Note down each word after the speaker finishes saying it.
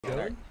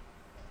Start.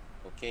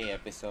 Okay,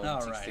 episode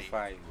All right.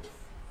 65.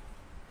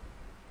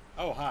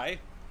 Oh, hi.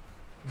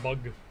 Bug.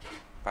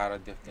 Parody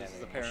of the This is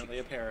anime. apparently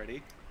a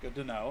parody. Good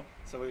to know.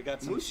 So we've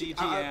got some Mushi-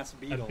 CG-ass A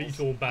beetles.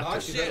 beetle battle. Oh,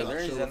 So shit. there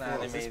is an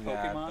Is this anime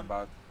that Pokemon?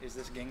 about Is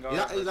this Gengar? Is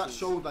that versus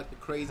show with like the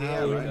crazy How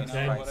hair, right? Pokemon,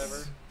 intense. whatever?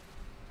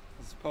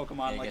 This is Pokemon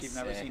I like guess you've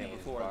never seen anything it is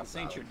before. boss This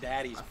ain't your out.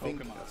 daddy's I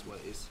think Pokemon. that's what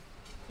it is.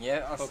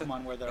 yeah. Also,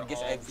 Pokemon where they're I guess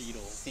all I've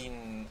beetles.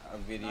 seen a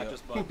video. Not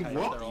just bug types,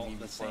 What? they're all the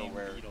before same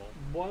where beetle.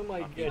 Why am I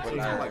people getting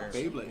are- are like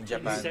Beyblade. in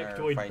Japan are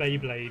insectoid fighting,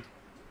 Beyblade?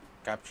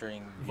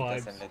 capturing vibes.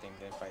 beetles and letting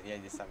them fight. Yeah,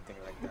 just something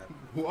like that.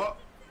 What?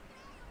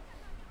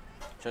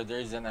 So there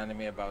is an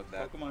anime about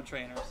that, Pokemon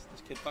trainers.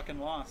 This kid fucking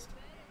lost.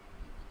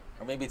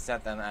 or maybe it's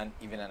not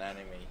even an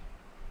anime.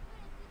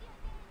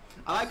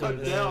 I like So how the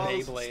they're all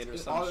Beyblade or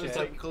some all shit.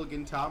 typical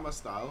Gintama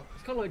style.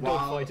 It's kind of like While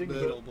dogfighting, the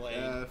Beetle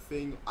Blade.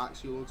 thing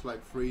actually looks like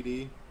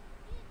 3D.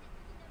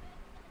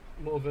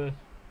 but more of a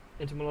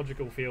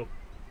entomological feel.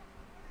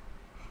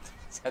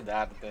 Said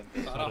that.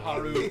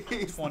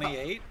 Sadaharu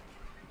 28.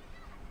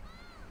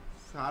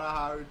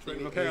 Sadaharu You've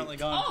 28. apparently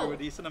gone through Oh. a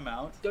decent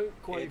amount. Don't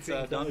quite It's,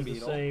 think that dung is the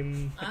beetle.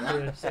 same,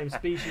 same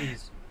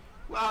species.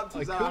 Well, to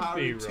I could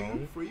be Sadaharu 2,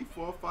 wrong. 3,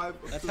 4, 5.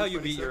 up That's to how you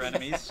beat your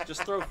 27. enemies.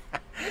 Just throw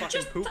fucking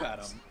Just poop touch.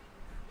 at them.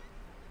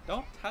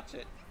 Don't touch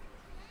it.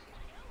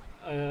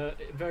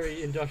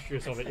 Very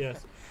industrious of it,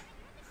 yes.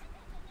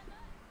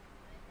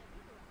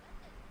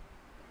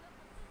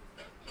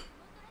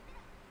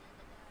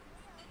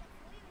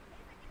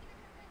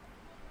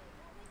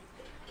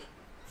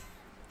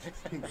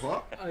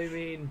 What? I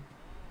mean,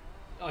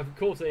 of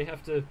course they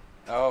have to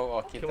Oh,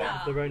 okay. come Then.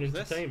 up with their own Who's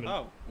this? entertainment.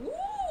 Oh,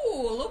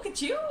 Ooh, look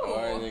at you! Or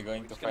are they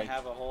going we're to just gonna fight?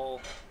 have a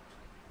whole.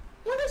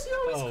 Where does he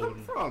always Oh.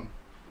 come from?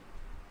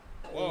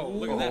 Whoa,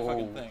 look at that Whoa,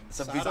 fucking thing. it's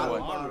a big Sadaharu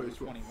one.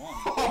 21.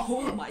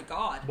 Oh my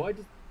god. Why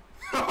does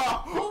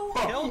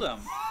Killed him.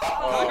 Oh.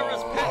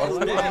 Kagura's pet why is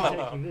am I dead.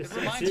 taking this It so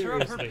reminds her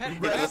of her seriously? pet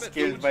Brett was rabbit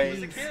killed when by- she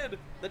was a kid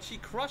that she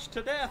crushed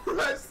to death.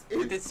 Rest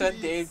in It's peace.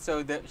 28,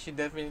 so that she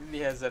definitely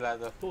has a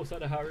lot of. Poor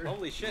Sadaharu.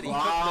 Holy shit, he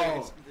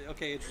Wow. took their.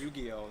 Okay, it's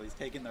Yu-Gi-Oh! He's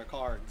taking their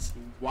cards.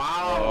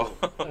 Wow.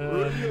 Oh.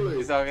 Really?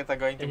 Is Agatha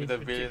going to be Any the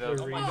villain particular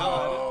of? Oh my reason?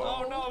 god.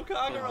 Oh. Oh no, Too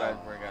Kagura. bad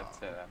forgot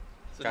Sarah.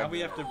 So now we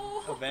have to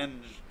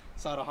avenge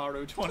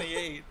Sadaharu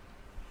 28.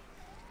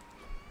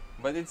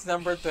 But it's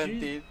number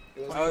 20. It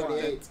was Oh,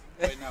 28.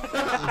 Wait, no.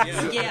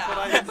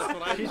 That's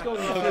what I She's thought. gone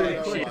Oh, through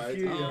no, quite a right.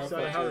 few Oh, Sadaharus,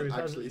 that's hasn't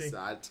actually she?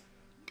 sad.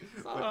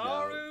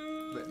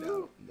 Sadaharu. But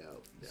no.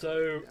 So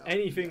no,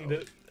 anything no.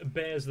 that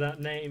bears that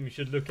name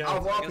should look Out out.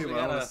 of all I guess we people, I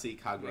want gotta- to see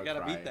Kagura We gotta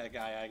cry. beat that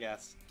guy, I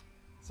guess.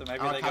 So maybe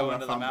Oh, they go Kagura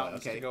into the fanboy,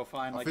 mountains okay. to go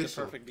find like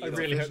Official. the perfect I beetle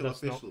really hope Official,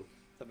 that's not official.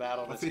 to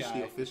battle this Officially,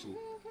 guy. official.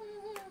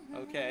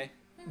 Okay,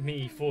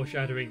 Me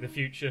foreshadowing the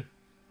future.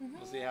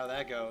 we'll see how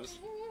that goes.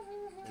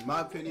 In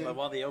my opinion, But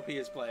while the OP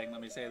is playing, let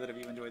me say that if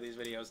you enjoy these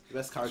videos, the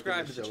best character subscribe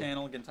in to the the show.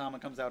 channel.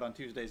 Gintama comes out on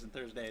Tuesdays and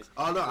Thursdays.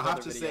 Oh no, I with have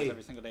other to videos say,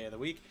 every single day of the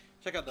week.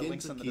 Check out the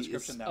links in the Gintoki is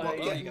description down spot-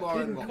 below. I getting You more got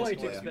and didn't more quite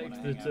player. expect Hang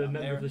that out a on member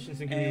there. of the Shinsengumi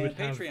community would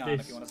have Patreon if you want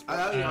this to support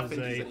I the don't as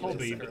think a he's any hobby,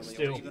 listen but early,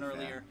 still. even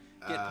earlier.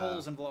 Get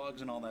polls and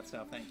vlogs and all that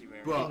stuff. Thank you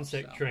very Bro. much.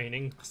 Insect So,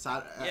 training.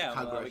 Yeah, well,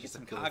 Kagura we get is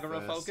some a killer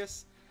Kagura first.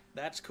 focus.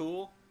 That's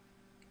cool.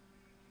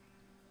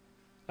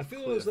 I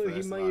feel Clear as though he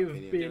first, in may my have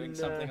opinion. been Doing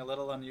something a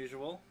little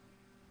unusual.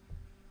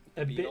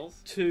 a bit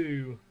Beatles.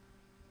 too.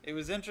 It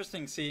was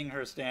interesting seeing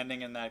her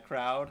standing in that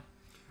crowd.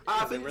 I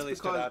Because think it really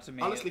it's stood because, out to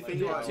me, honestly, like,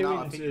 thinking how right too now,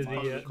 I into think it's the,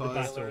 probably the because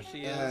battle. She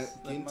is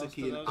than most of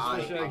Gintama and those I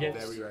Especially are against-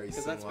 very, very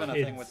Because that's been similar.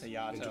 a thing with the In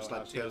Yato, just how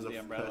like she has terms the of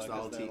umbrella, because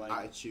personality, they're like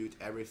attitude,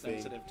 everything.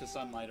 sensitive to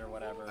sunlight or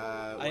whatever.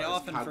 I whereas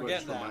often Kagura forget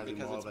just that reminds me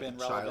because more it's of like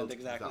been a child, relevant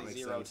if that exactly makes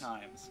 0 sense.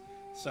 times.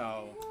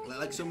 So,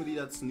 Like somebody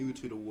that's new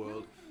to the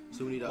world,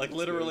 somebody that like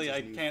literally, I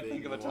experiences new can't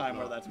think things of a and time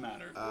where whatnot. that's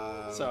mattered.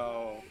 Um,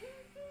 So,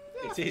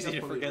 yeah, it's I think easy to that's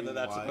probably forget that the reason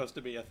that's why. supposed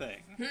to be a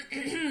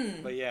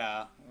thing. But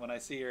yeah, when I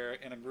see her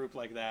in a group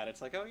like that,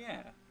 it's like, oh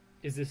yeah.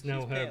 Is this now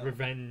She's her pale.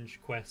 revenge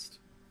quest?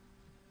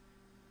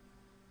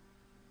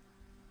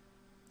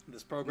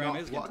 This program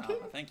Not is walking?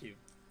 Gintama. Thank you.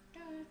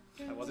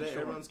 I So wasn't sure.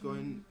 everyone's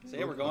going.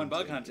 Say we're going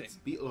bug hunting. It's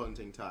beetle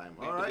hunting time.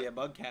 We All have to be right. a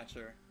bug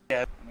catcher.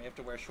 Yeah. And we have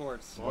to wear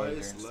shorts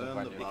Boys, Learn learn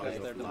the somebody value because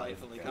of they're life.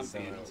 delightfully comfy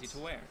and Yes, easy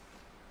to wear.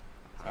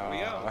 Oh. There we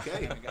go. Okay.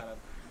 We gotta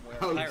wear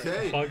pirate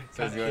Okay. Bug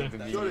So it's going to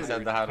catcher. be Sorry.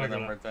 Sadaharu Kagura.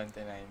 number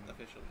 29.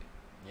 officially.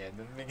 Yeah,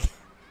 don't think.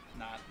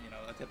 Not,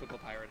 a typical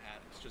pirate hat.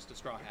 It's just a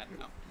straw hat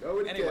now.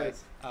 Nobody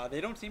Anyways, they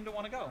don't seem to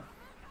want to go.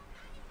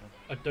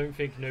 I don't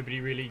think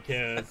nobody really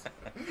cares.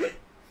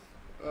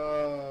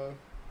 cares.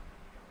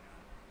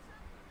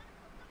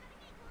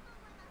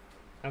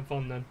 Have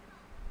fun then.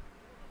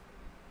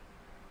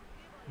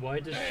 Why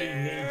does she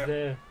need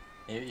their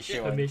She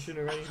wants. permission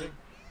or anything?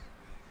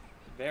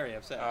 Very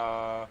upset.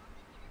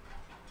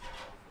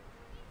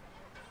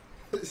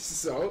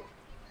 So.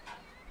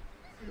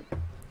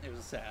 It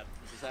was sad.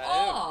 It was a sad,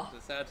 Oh. it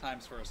was a sad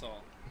times for us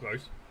all.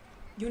 Gross.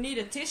 You need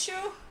a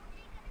tissue?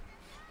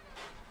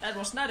 That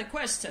was not a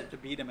question. To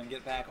beat him and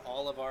get back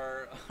all of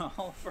our Yeah,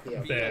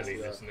 beetles. Barely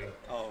Yeah. listening.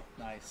 Oh,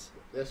 nice.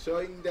 They're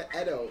showing the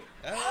Edo.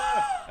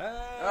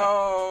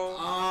 Oh.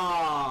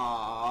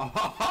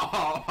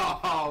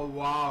 Oh,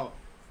 wow.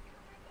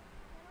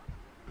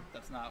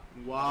 That's not.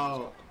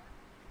 Wow.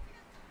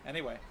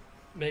 Anyway.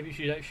 Maybe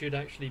she should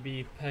actually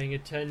be paying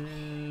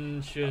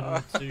attention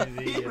to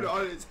Even the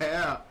on its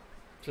hair.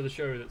 to the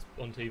show that's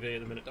on TV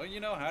at the minute. Don't you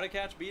know how to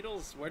catch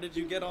beetles? Where did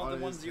you get all the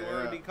On ones his you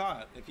hair. already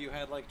caught? If you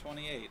had like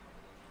 28.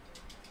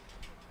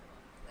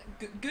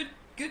 Good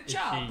Is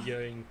job. he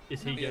going?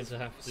 Is he Maybe going his to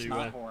have to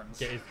snot horns.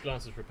 get his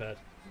glasses repaired?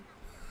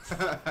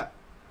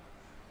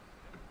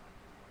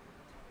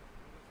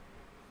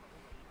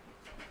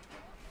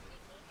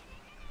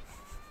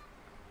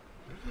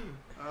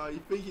 You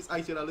think he's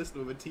actually not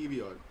listening with a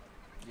TV on?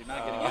 You're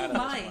not getting Oh out of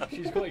my. this one.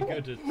 She's quite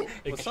good at Was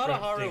extracting.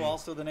 Sadaharu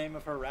also the name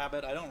of her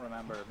rabbit? I don't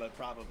remember, but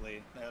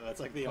probably. That's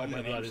like the Quite only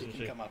my name blood, she isn't can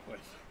she? come up with.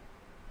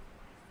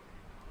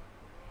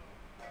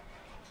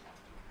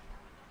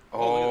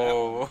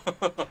 Oh.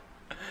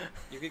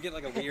 You could get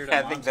like a weird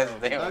I think that's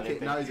Alonso. the only Okay,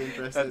 thing. now he's That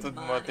interested. would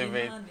Money,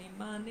 motivate. money,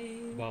 money.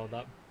 Well,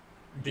 that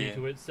Yeah.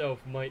 beetle itself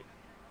might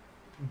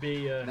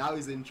be a Now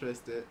he's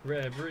interested.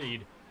 rare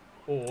breed,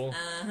 or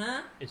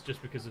Uh-huh. it's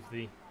just because of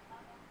the.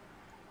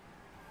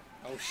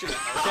 Oh shit!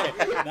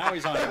 Okay, now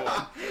he's on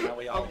board. Now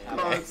we all Of have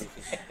course.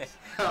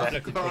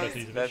 Reflective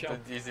qualities of a That shell.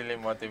 would easily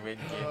motivate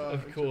you.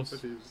 Of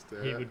course,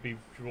 he would be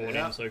drawn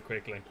Yeah. in so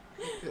quickly.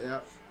 Yeah.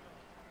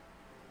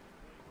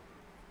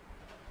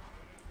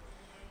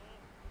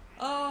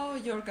 Oh,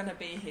 you're gonna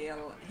be here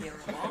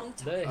a long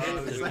time. They're here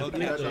it's to like keep the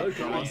the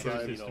local dark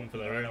side. ecosystem for I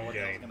their don't know own what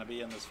else is gain. gonna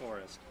be in this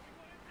forest.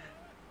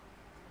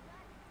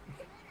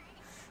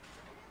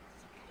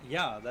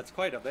 Yeah, that's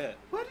quite a bit.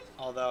 What?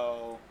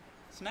 Although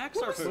snacks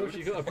are Well, food.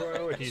 she got her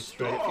priorities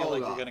straight. I feel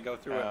like Oh, we're gonna go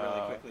through it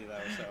really quickly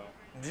though. So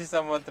This is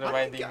somewhat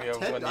reminding me of I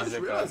just realized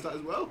Onizuka that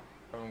as well.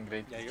 from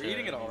Great yeah, you're Teacher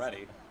eating it Onizuka.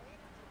 already.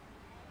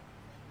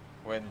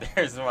 When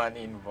there's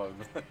money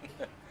involved.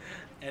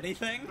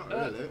 Anything? Not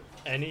really.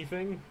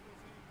 Anything?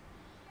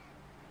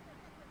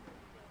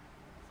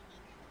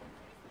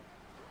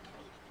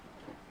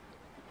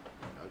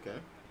 Okay.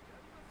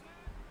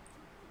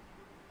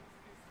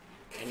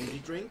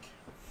 Energy drink.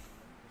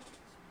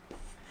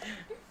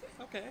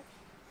 Okay.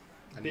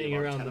 I need Being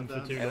about around 10 them of for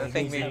them. too I long don't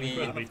think will be maybe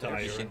incredibly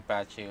tiring.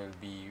 Shinpachi will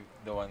be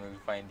the one who'll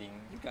finding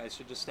You guys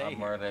should just stay a here.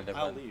 more I'll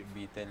relevant leave.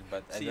 beetle,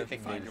 but I See don't if you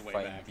think find they'll your way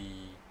find back. the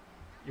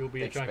You'll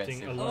be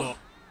attracting a expensive. lot.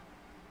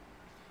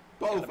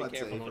 Both, Gotta I'd be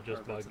careful say. Not for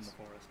just perverts in bugs. the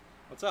forest.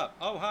 What's up?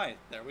 Oh, hi.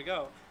 There we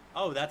go.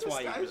 Oh, that's This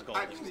why guy's you was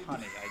golden. It was actually-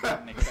 honey. I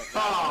didn't expect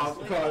that. Oh,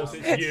 Of course,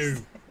 it's you.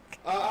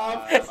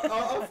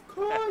 Of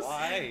course.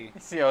 Why?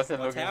 Is he also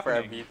What's looking for a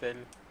happening? beetle?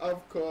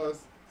 Of course.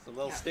 It's a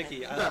little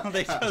sticky. I don't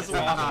think just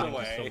walk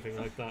away. Something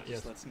like that, yes.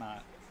 Just let's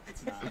not.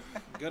 Let's not.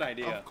 Good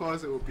idea. Of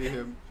course it will be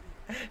him.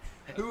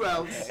 Who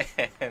else?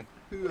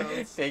 Who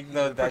else? Take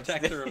note that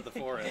Protector of the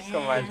forest.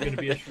 Come on. There's going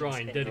to be a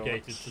shrine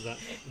dedicated to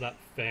that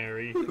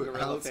fairy. Who Gorilla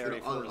else fairy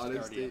in all forest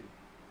honesty? guardian.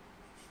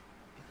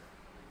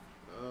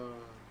 Oh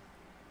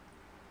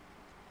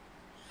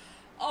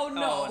Oh,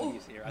 no. and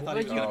he's here. I Why thought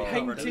he was are going to you be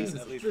covered in painting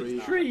this. At least the he's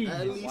not. tree?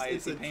 At least Why is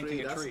it's he a painting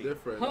tree. a That's tree?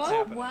 different. What's Oh,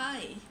 happening?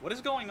 why? What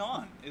is going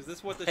on? Is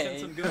this what the Hey,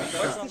 Shinsengumi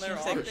does on their Seems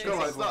off like days? there's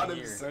No, it's not one an-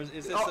 here. Or is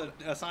this Oh. an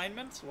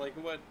assignment? Like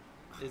what?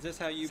 Is this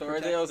how you So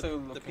protect are they also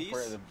the looking peace?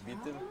 for the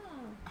beetle?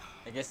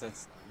 I guess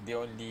that's the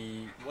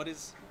only What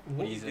is?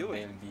 What are you reason they'll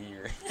doing? be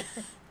here.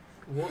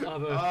 What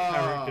other Ah,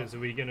 characters are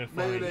we going to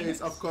find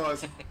Mayonnaise, of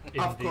course. in,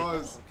 Of the,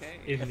 course.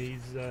 Okay. in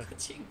these...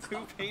 Two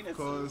Of penises.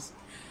 course.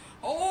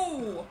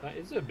 Oh! that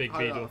is a big How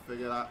did I beetle. not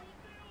figure that?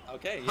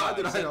 Okay. How Yeah.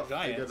 did I I said not figure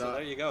giant. So that?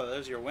 there you go.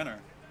 There's your winner.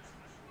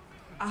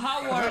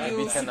 How are I'd you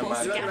be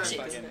supposed to cinematic. catch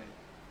Fucking- it?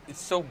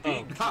 It's so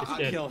big. Oh, it's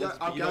dead. Kill his Yeah,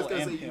 I was beetle gonna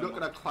and say you're him. not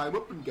gonna climb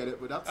up and get it,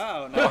 but that's.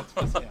 Oh no, it's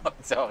just him.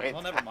 It's alright.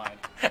 Well, never mind.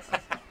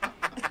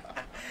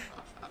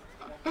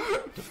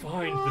 To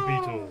find the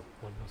beetle,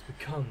 one must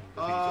become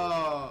the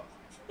beetle.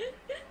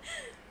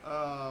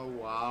 Oh.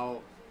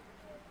 Wow.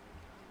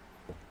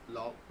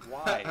 Lol.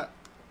 Why?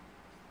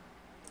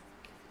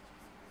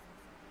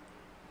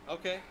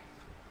 Okay.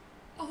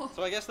 Oh,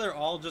 So I guess they're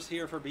all just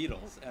here for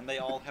beetles, and they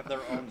all have their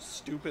own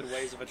stupid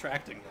ways of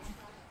attracting them.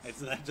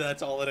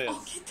 That's all it is.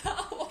 oh, get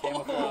out.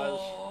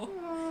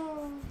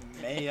 Camouflage.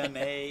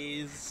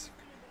 Mayonnaise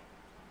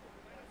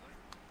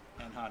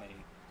and honey.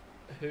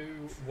 Who,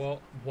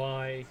 what,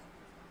 why?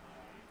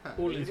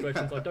 All these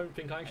questions I don't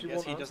think I I actually guess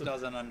want he just answered.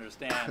 doesn't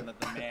understand that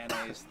the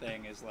mayonnaise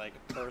thing is like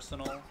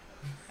personal,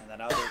 and that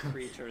other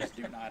creatures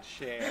do not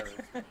share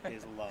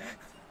his love.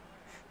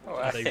 Oh,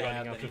 Are they Sad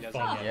running that out he of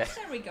doesn't fun Oh, yet?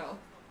 Yeah. there we go.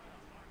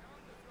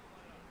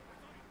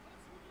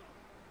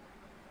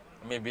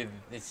 Maybe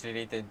it's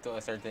related to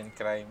a certain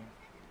crime.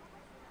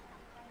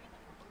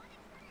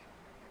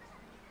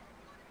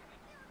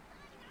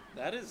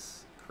 That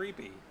is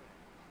creepy.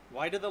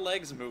 Why do the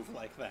legs move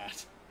like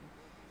that?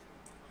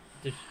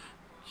 Did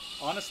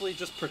Honestly,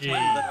 just pretend she-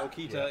 that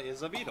Okita yeah.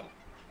 is a beetle.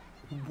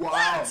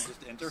 Wow.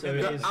 Just enter So him it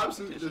in You're is- the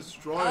absolutely competition.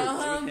 destroyed.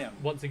 Play with him.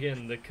 Once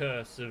again, the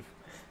curse of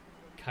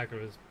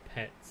Kagura's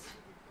pets.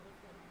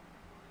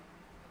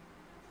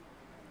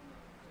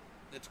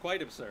 It's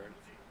quite absurd.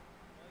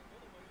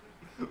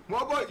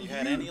 What about If you you?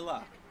 had any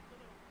luck.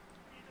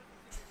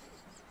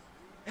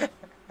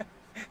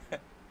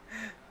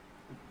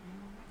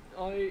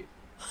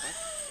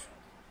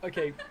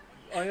 Okay,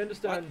 I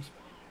understand.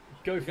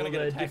 Go for gonna get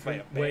their attacked by a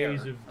different bear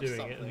ways or of doing it,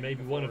 something and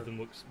maybe one of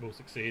before- them will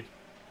succeed.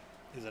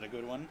 Is it a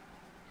good one?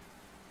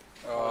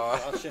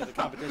 Oh. Oh shit, the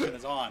competition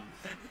is on.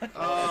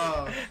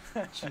 Oh.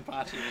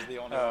 Shinpachi was the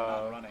only one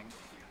not running.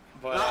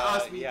 But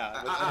That has me-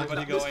 yeah, with I-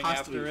 everybody this going has to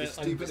after be the it, I'm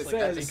stupidest just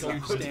like fairly that's a huge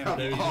confident stampede.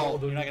 there is all more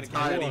than You're not gonna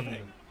get one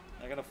anything.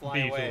 They're gonna fly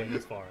beetle away. in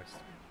this forest.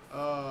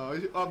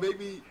 Or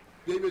maybe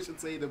I should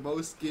say the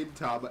most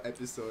Gintama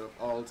episode of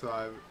all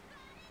time.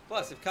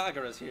 Plus, if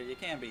Kagura's here, you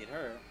can't beat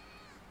her.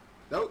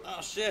 Nope.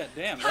 Oh shit,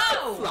 damn.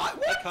 How? Fly? That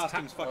What?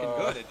 costume's fucking Oh.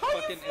 good. It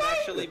fucking it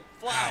actually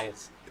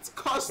flies. It's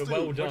costume. But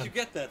well Where'd done. you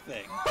get that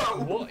thing?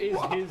 What is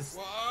his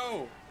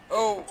Whoa!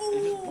 Oh.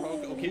 He just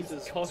broke open His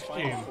his costume?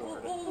 spinal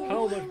cord.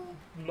 how much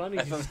money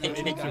I did thought you he put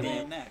His into goddamn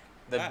it? neck.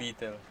 The Ah.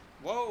 beetle.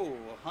 Whoa,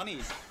 honey,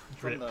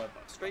 Drip.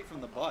 straight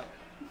from the butt.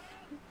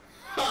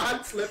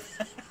 Hand slip.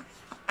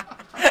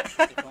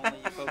 If only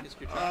you focused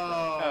your chakra.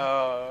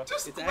 Oh.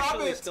 Just It's grab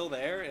actually it. still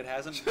there. It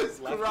hasn't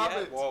Just left grab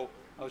yet. it. Whoa.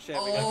 Oh shit.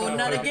 Oh, we got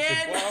not It's a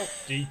again.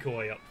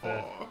 Decoy up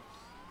there.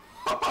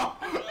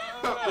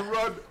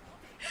 Run.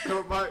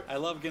 Come on. I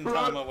love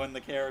Gintama when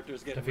the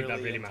characters get I think that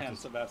really really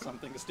intense matters. about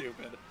something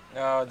stupid.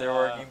 No, they're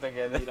working Need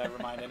I together.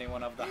 remind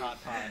anyone of the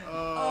hot pie?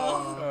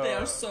 Oh, they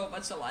are so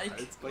much alike.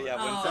 But yeah,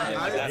 when Oh, something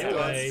like that Anyway.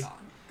 happens gone. out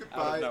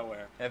Goodbye. of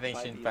nowhere. I think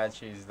by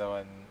Shinpachi is the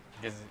one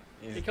because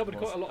he's He covered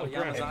quite a lot of Oh,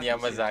 ground. and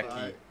Yamazaki.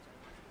 Yamazaki.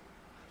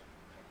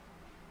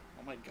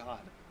 Oh my god.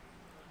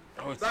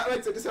 Oh, That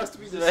makes it. This has to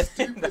be the Right.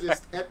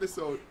 stupidest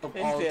episode of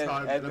all Instead,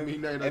 time. I And I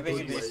mean, think- I think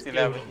good they way. still Still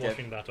haven't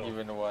washing get that off.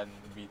 even one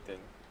beetle.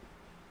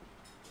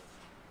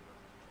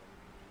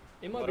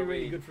 It might What be are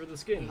really we good for the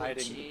skin.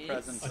 Hiding Jeez.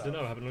 presence. I don't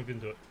know. I haven't looked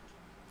into it.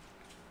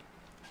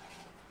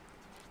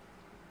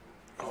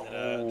 Is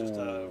it just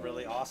a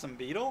really awesome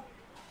beetle?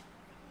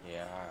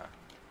 Yeah.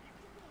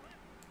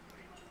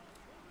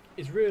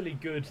 It's really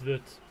good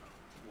that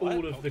What?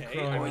 all of the Okay,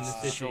 crime in the it's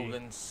city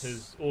Shogun's-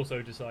 has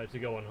also decided to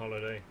go on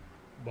holiday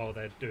while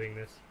they're doing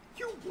this.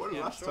 You won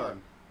Yeah, last sure.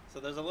 time. So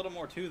there's a little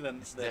more to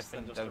It's this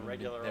than just a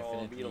regular old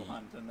definitely- beetle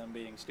hunt and them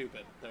being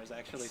stupid. There's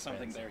actually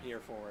something they're expensive. here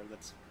for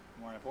that's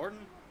more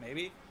important,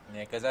 maybe.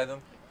 Yeah, because I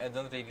don't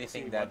really We'll see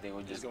think that what they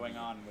would is just going be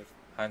on with.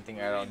 hunting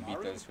Maru around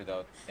Maru? beetles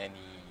without any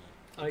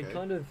I Okay.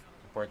 kind of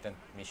important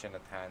mission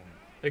at hand.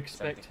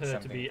 expect her to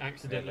something be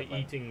accidentally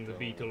relevant eating the to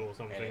beetle or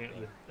something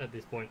anything. at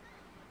this point.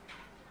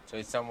 So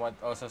it's somewhat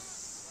also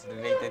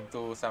related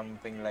to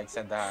something like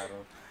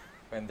Sadaharu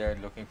when they're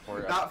looking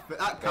for That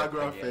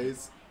Kagura again.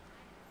 phase.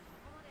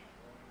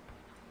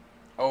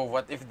 Oh,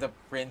 what if the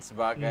Prince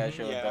Baga Mhm.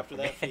 showed Yeah, up after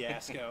that again?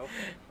 fiasco.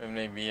 Or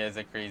maybe he has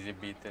a crazy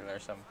beetle or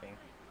something.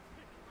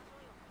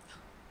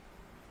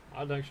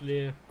 I'd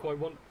actually quite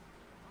want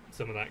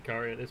some of that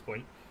curry at this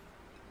point.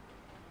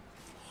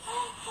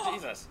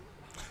 Jesus.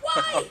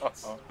 Why?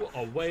 What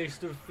a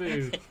waste of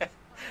food.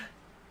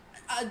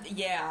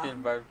 Yeah. Feel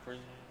bad for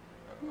you.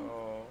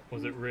 Oh.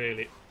 Was it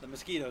really? The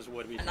mosquitoes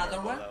would be Another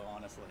terrible, one? though,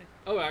 honestly.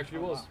 Oh, it actually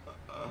was.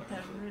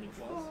 That really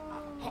was.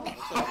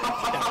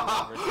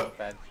 Versus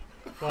bad.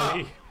 While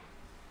he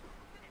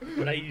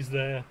lays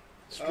there,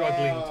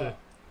 struggling to,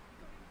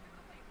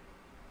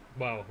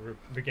 well,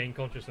 regain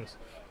consciousness.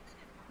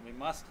 We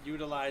must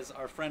utilize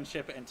our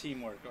friendship and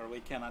teamwork, or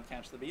we cannot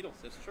catch the beetles.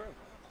 It's true.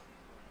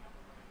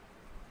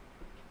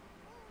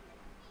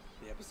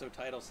 The episode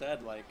title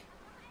said, like,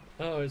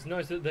 Oh, it's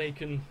nice that they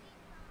can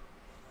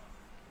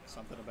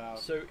something about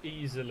so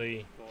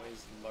easily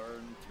boys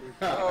learn through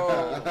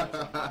Oh. beetles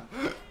or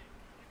something.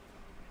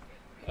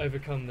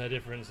 overcome their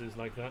differences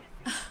like that.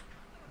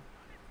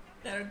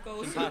 There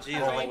goes Shinpachi is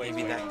Oh, always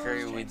maybe that waiting for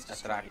curry his would chance to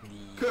attract strike.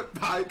 the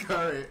Goodbye,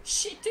 Curry.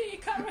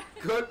 shitty curry.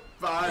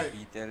 Goodbye.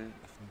 beetle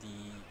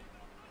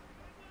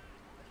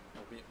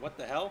if What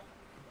the hell?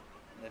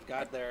 They've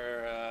got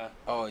their,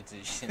 oh, it's a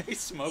he's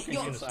smoking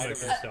Yo. You're gonna inside smoke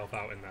of it. yourself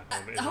out in that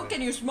helmet. How isn't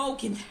can it? you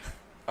smoke in there?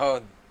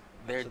 oh,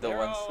 they're So the they're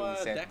ones all,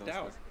 who sent decked those.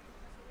 out.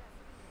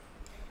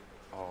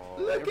 Oh,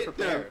 Look They're at them.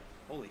 prepared.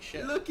 Holy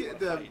shit. Look at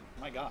what a them. fight.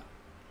 My god.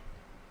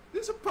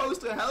 They're supposed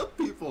to help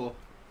people.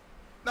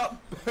 Not,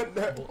 What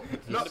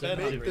not deceptive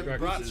make them brought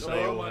practices so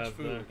they all much have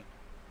food. there.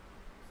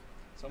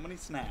 So many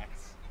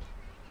snacks.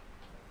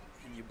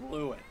 And you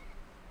blew it.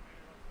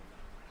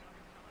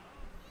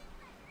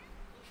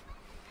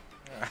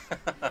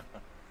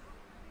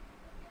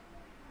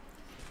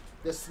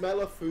 The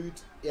smell of food.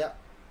 Yeah.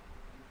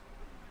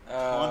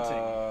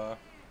 uh,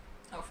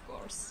 Of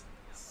course.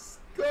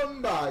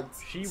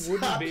 Scumbags. She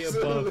wouldn't be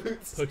above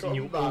Absolute putting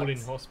you all in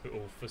scumbags.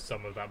 hospital for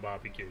some of that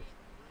barbecue.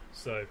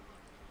 So,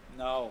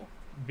 No.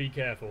 be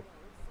careful.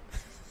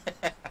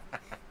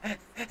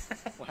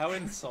 Well, how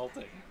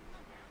insulting.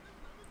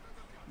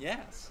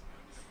 Yes.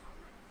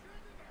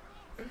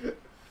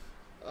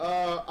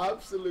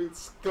 Absolute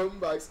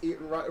scumbags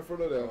eating right in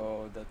front of them.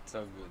 oh, that's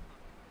so good.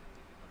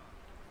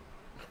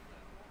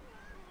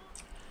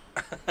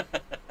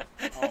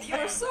 Oh, You're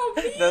man. so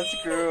mean. That's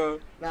cruel.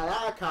 Now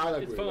that I can't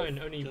agree It's with. fine,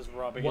 only Just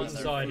rubbing one it in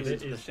their side of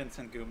foods. it is The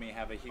Shinsengumi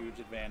have a huge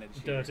advantage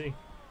here.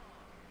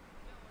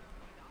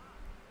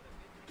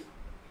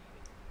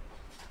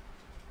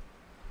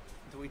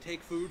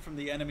 take food from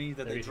the enemy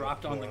that There they is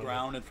dropped one on the more.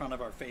 ground in front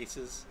of our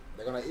faces.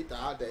 They're gonna eat that,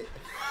 aren't they?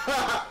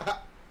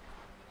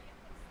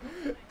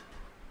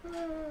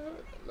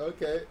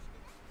 Okay.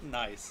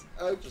 Nice.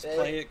 Okay. Just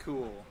play it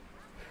cool.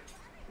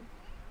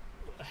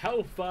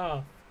 How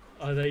far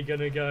are they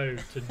gonna go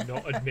to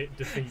not admit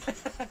defeat?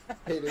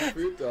 Hey, there's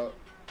food though.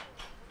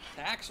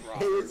 Tax Hey,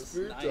 robbers. there's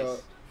food Nice. though.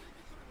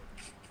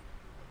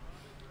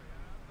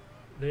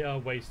 They are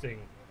wasting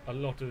a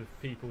lot of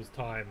people's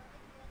time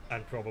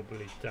and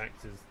probably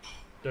taxes.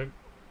 Don't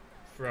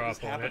throw What is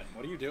up on happening? it.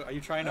 What are you doing? Are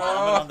you trying to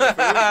vomit on the food?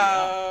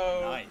 Yeah.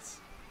 Nice.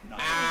 Nice.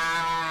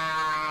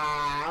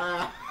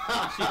 Ah!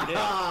 She did.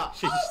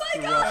 She just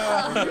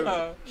threw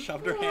up.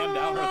 Shoved her hand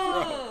down her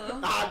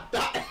throat. Ah,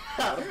 that,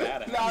 What a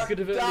badass. You could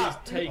have at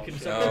least taken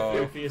some of the Oh.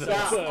 food for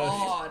yourself first.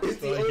 God. It's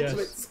the I ultimate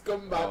guess.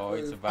 scumbag Oh,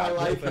 it's move. a bad I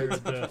like Very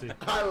it. dirty.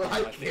 I My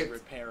like it.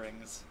 favorite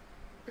pairings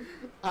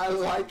I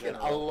like it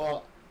a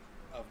lot.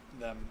 of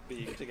them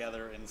being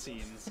together in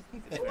scenes.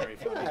 It's very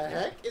What the funny.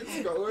 heck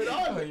is going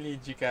on? Only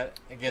Jika,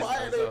 I guess Why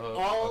are they also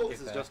all- hook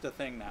This is it, just a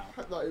thing now.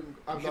 I'm not even.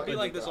 I'm You not should be even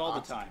like this gonna all the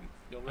ask. time.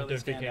 You'll I really don't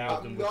think stand any out.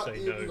 of them I'm would not say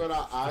even no. gonna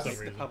for ask. some Make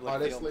the reason. public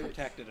Honestly. feel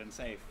protected and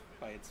safe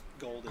by its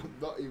golden. I'm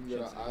not even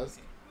gonna Shinsuke. ask.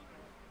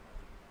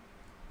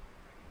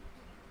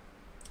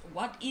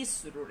 What is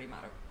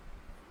Sururimaru?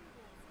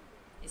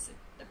 Is it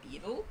the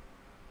beetle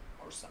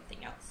or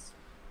something else?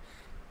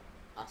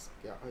 Ask.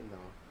 Yeah, I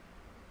know.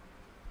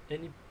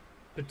 Any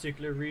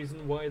particular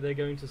reason why they're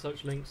going to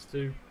such lengths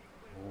to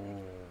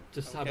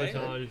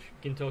sabotage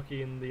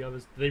Gintoki and the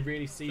others? Do they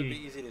really Should be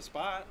see easy to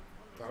spot.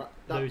 That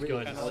Those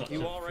really guys Kind are of like such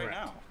you a all right threat.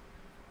 now.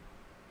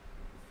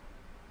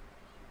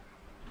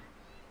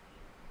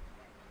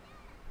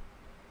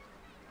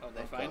 Oh,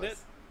 they Of find it?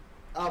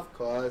 course. Of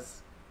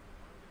course.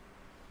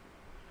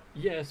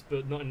 yes,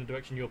 but not in the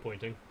direction you're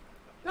pointing?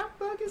 That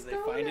bug Do is they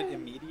going find it in.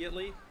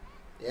 immediately?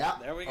 Yeah.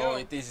 There we Oh, go.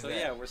 it is so there.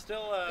 yeah, we're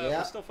still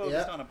Yeah,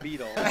 focused yeah. on a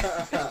beetle.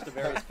 It's just a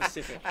very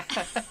specific,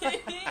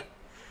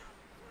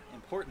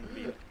 important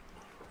beetle.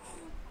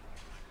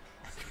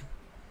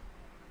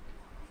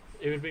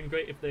 It would have been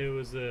great if there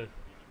was a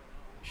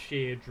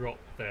sheer drop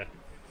there.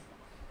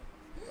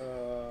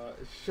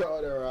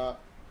 Shut her up.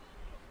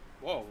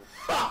 Whoa,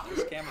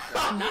 nice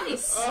camouflage.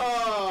 Nice.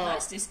 Oh.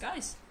 Nice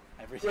disguise.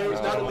 Everything Where is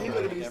he's not going leaving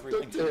on, him, he's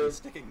everything stuck to him.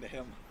 sticking to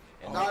him.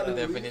 And Not in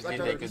the definitely least, like,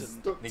 they I'm could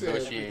stuck to it. Everything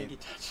negotiate he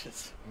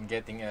touches. in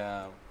getting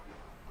Yeah,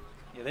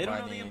 they don't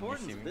know money the and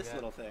importance of receiving this that,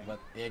 little thing. But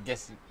I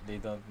guess they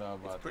don't know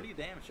It's about pretty it.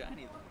 damn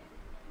shiny though.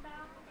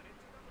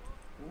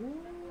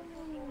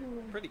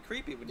 Pretty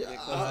creepy when you Yeah, get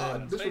close to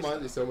it. this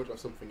reminds me so much of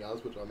something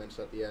else, which I mentioned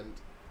at the end.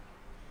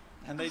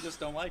 And they just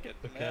don't like it.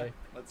 Okay. Yeah,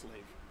 let's leave.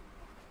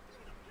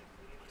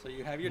 So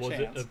you have your Was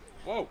it chance.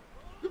 Whoa!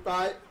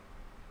 Goodbye.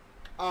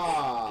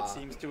 Ah. It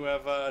seems to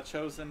have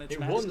chosen its It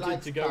master. wanted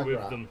likes to go with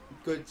Kagra. them.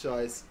 Good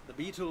choice. The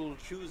beetle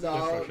chooses.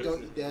 No, pressure.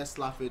 don't you dare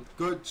slap it.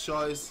 Good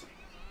choice.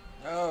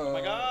 Oh, Oh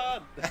my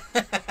god!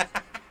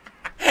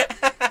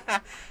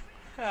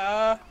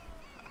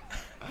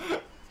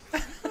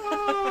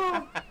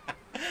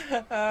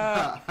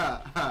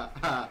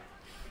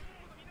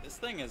 This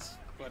thing is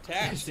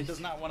attached. It does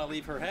not want to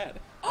leave her head.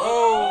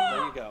 Oh,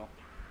 there you go.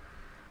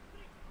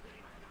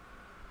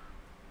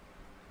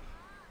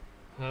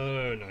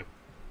 Oh no.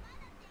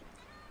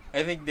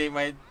 I think they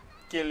might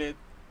kill it.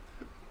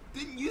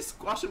 Didn't you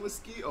squash a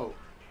mosquito?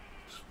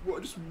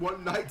 Just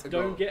one night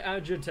ago. Don't get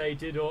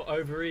agitated or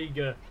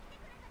overeager,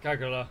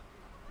 Kagura.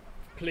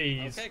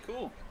 Please. Okay,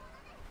 cool.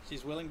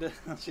 She's willing to.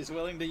 She's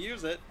willing to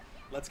use it.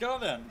 Let's go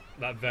then.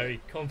 That very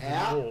confident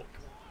Yeah. walk.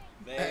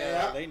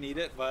 Yeah. They need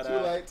it, but Too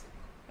late.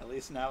 at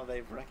least now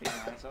they've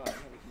recognized. Oh, yeah,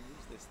 we can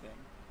use this thing.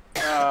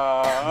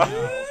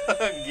 Oh,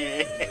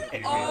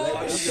 okay. Oh,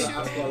 Like, he's gonna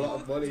ask for a shoot. lot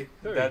of money.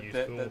 Very that,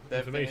 useful that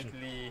information.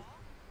 definitely.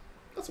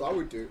 That's what I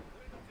would do.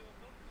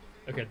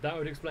 Okay, that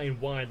would explain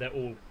why they're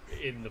all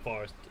in the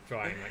forest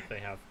trying like they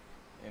have.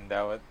 And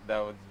that would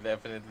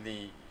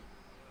definitely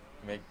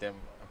make them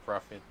a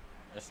profit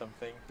or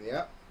something.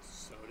 Yeah.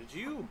 So did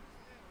you.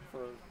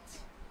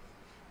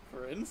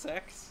 For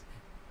insects.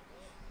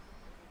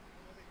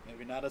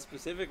 Maybe not a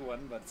specific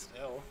one, but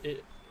still.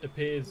 It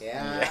appears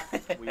Yeah.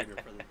 It's weirder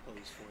for the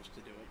police force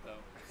to do it,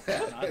 though.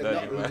 Not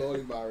Not with even.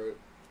 Lolly Maru.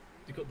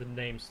 you got the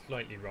name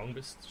slightly wrong,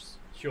 but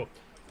sure.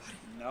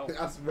 No.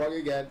 That's wrong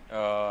again.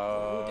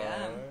 Oh,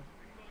 damn.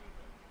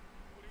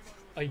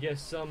 I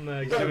guess some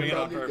Doing government it on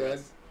Wrong again.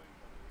 purpose.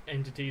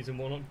 entities and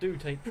whatnot do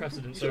take You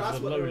precedence should over ask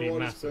the what the lowly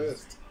reward is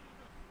masses. first.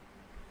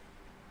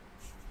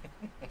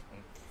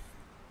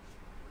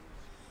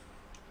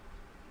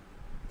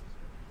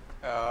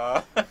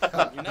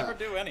 You never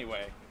do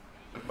anyway.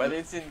 but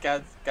it's in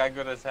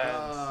Kagura's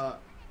hands.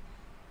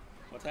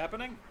 What's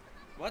happening?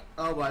 What?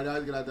 Oh my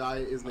god, he's gonna die,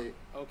 isn't he?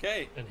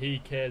 Okay. And he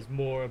cares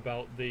more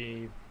about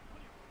the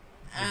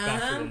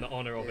battle and the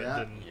honor of Yeah.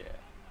 it than Yeah.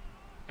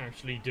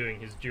 actually doing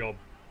his job.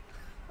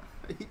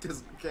 He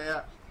doesn't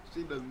care.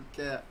 She doesn't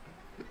care.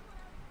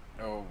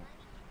 Oh,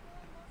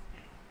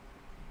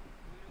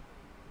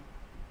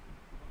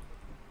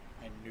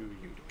 I knew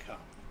you'd come.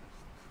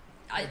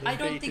 I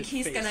don't think Debated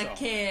he's gonna face-off.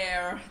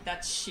 care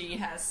that she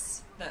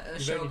has the You've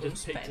only Shogun's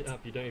just picked pet. it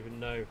up. You don't even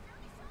know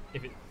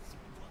if it's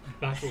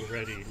battle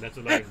ready, let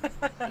alone.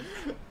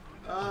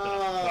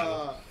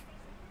 Ah,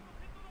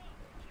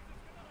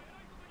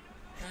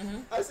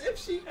 Mhm. as if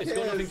she It's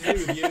got nothing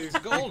cares. to do with you. It's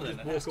golden.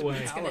 Just It has walk to be away.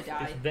 It's gonna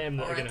die. It's them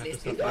that Or are going at to have to least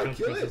suffer You the gotta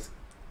kill it. consequences.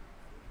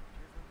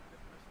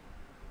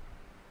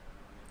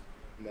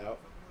 No.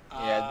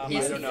 Yeah,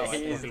 Yes, I don't know. he I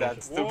is think-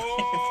 that stupid.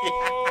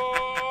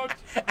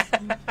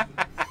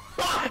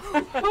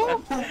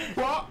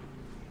 What?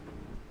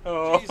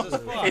 Oh, Jesus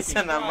fucking it's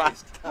an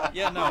Christ. amata.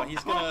 Yeah, no,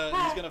 he's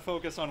gonna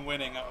focus on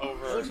winning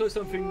over. Also,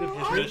 something that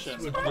His Rich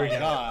missions. would Oh my bring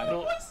God. out.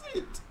 What Not, was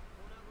it?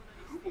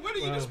 Where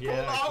did you well, just pull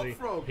yeah, out actually,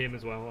 from? him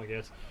as well, I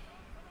guess.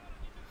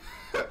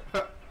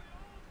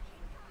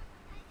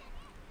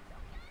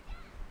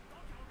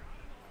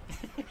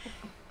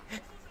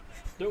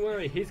 Don't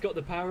worry, he's got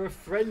the power of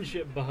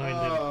friendship behind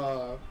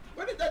him.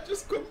 Where did that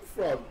just come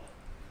from?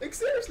 Like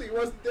seriously, it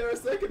wasn't there a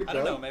second ago. I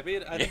don't know. Maybe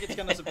I think it's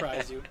gonna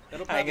surprise you.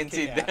 It'll I probably can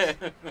see kick ass.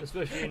 them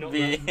Especially not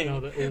being that, now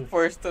that all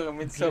forced to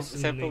commit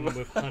glistening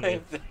with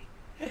honey.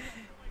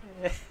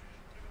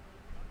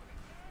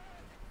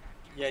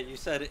 Yeah, you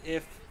said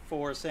if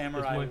four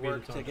samurai might be the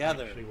work time to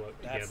together. actually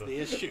work That's together. the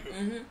issue.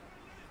 Mhm.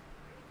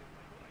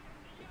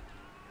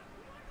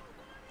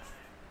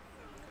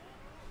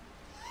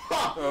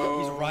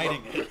 He's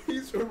riding it.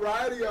 He's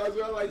riding it as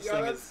well. Like, This yo,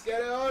 thing let's is-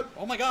 get it on.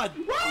 Oh my God!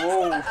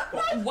 Whoa.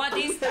 What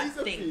is that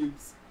Laser thing?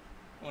 beams.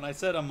 When I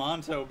said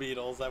Amanto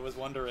beetles, I was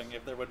wondering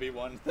if there would be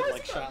ones Why that is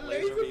like it shot got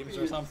laser laser beams or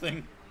beams?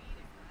 something.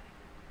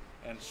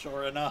 And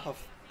sure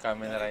enough,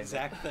 Kamen that Rider.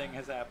 exact thing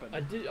has happened.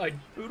 I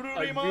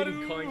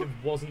really kind of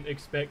wasn't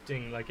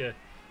expecting like a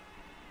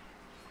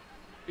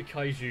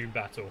kaiju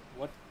battle.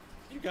 What?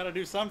 You gotta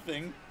do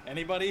something.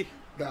 Anybody?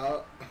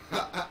 No.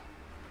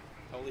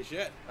 Holy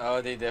shit! Oh,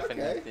 they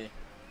definitely.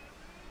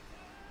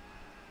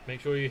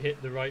 Make sure you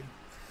hit the right.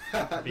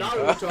 Now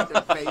we're talking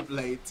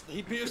Beyblade.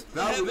 He pierced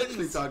the Now we're literally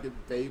heavens. talking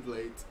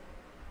Beyblade.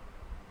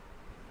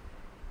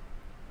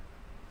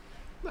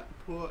 That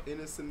poor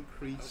innocent I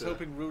creature. was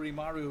hoping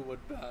Rurimaru would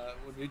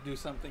do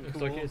something Looks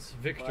cool. like it's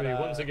victory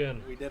but, once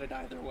again. We did it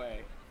either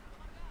way.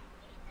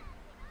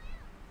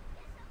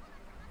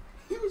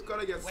 He was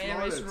gonna get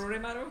Where is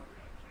slaughtered. Rurimaru?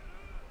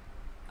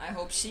 I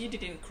hope she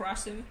didn't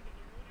crush him.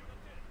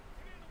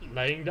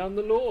 Laying down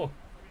the law.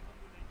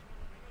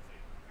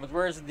 But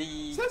where's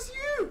the Says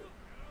you!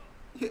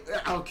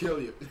 I'll kill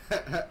you.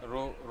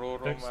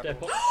 Don't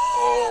step up.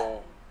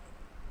 Oh.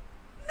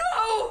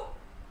 No!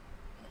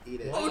 Eat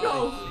it. Oh,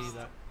 no. See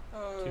that.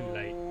 Oh. Too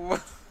late.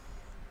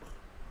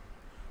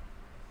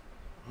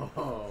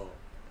 Oh.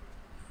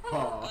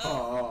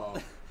 Oh.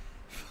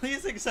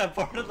 Please accept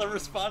part of the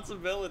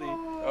responsibility.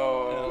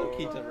 Oh.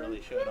 Kita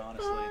really should,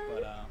 honestly,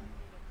 but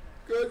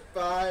they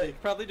Goodbye.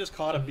 probably just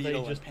caught a And they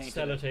beetle just and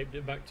painted it, sellotaped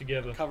it back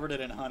together. covered it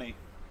in honey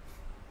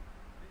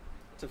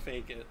to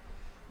fake it.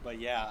 But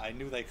yeah, I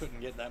knew they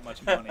couldn't get that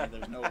much money.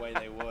 There's no way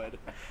they would.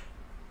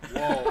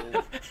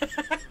 Whoa.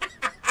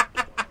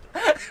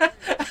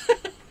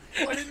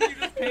 Why didn't you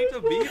just paint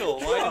a beetle?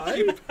 Why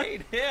did you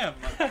paint him?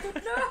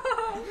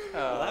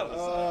 Well, that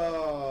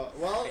was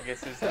Well, I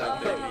guess it's Oh.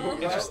 not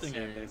really Interesting.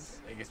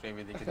 I guess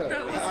maybe they could.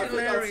 That was I think I'll say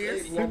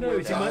hilarious. it Who one more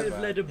knows? He might time.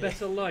 have led a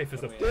better life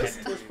as a This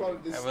pet. This was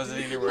probably the I was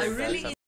really stupidest worried I about really something.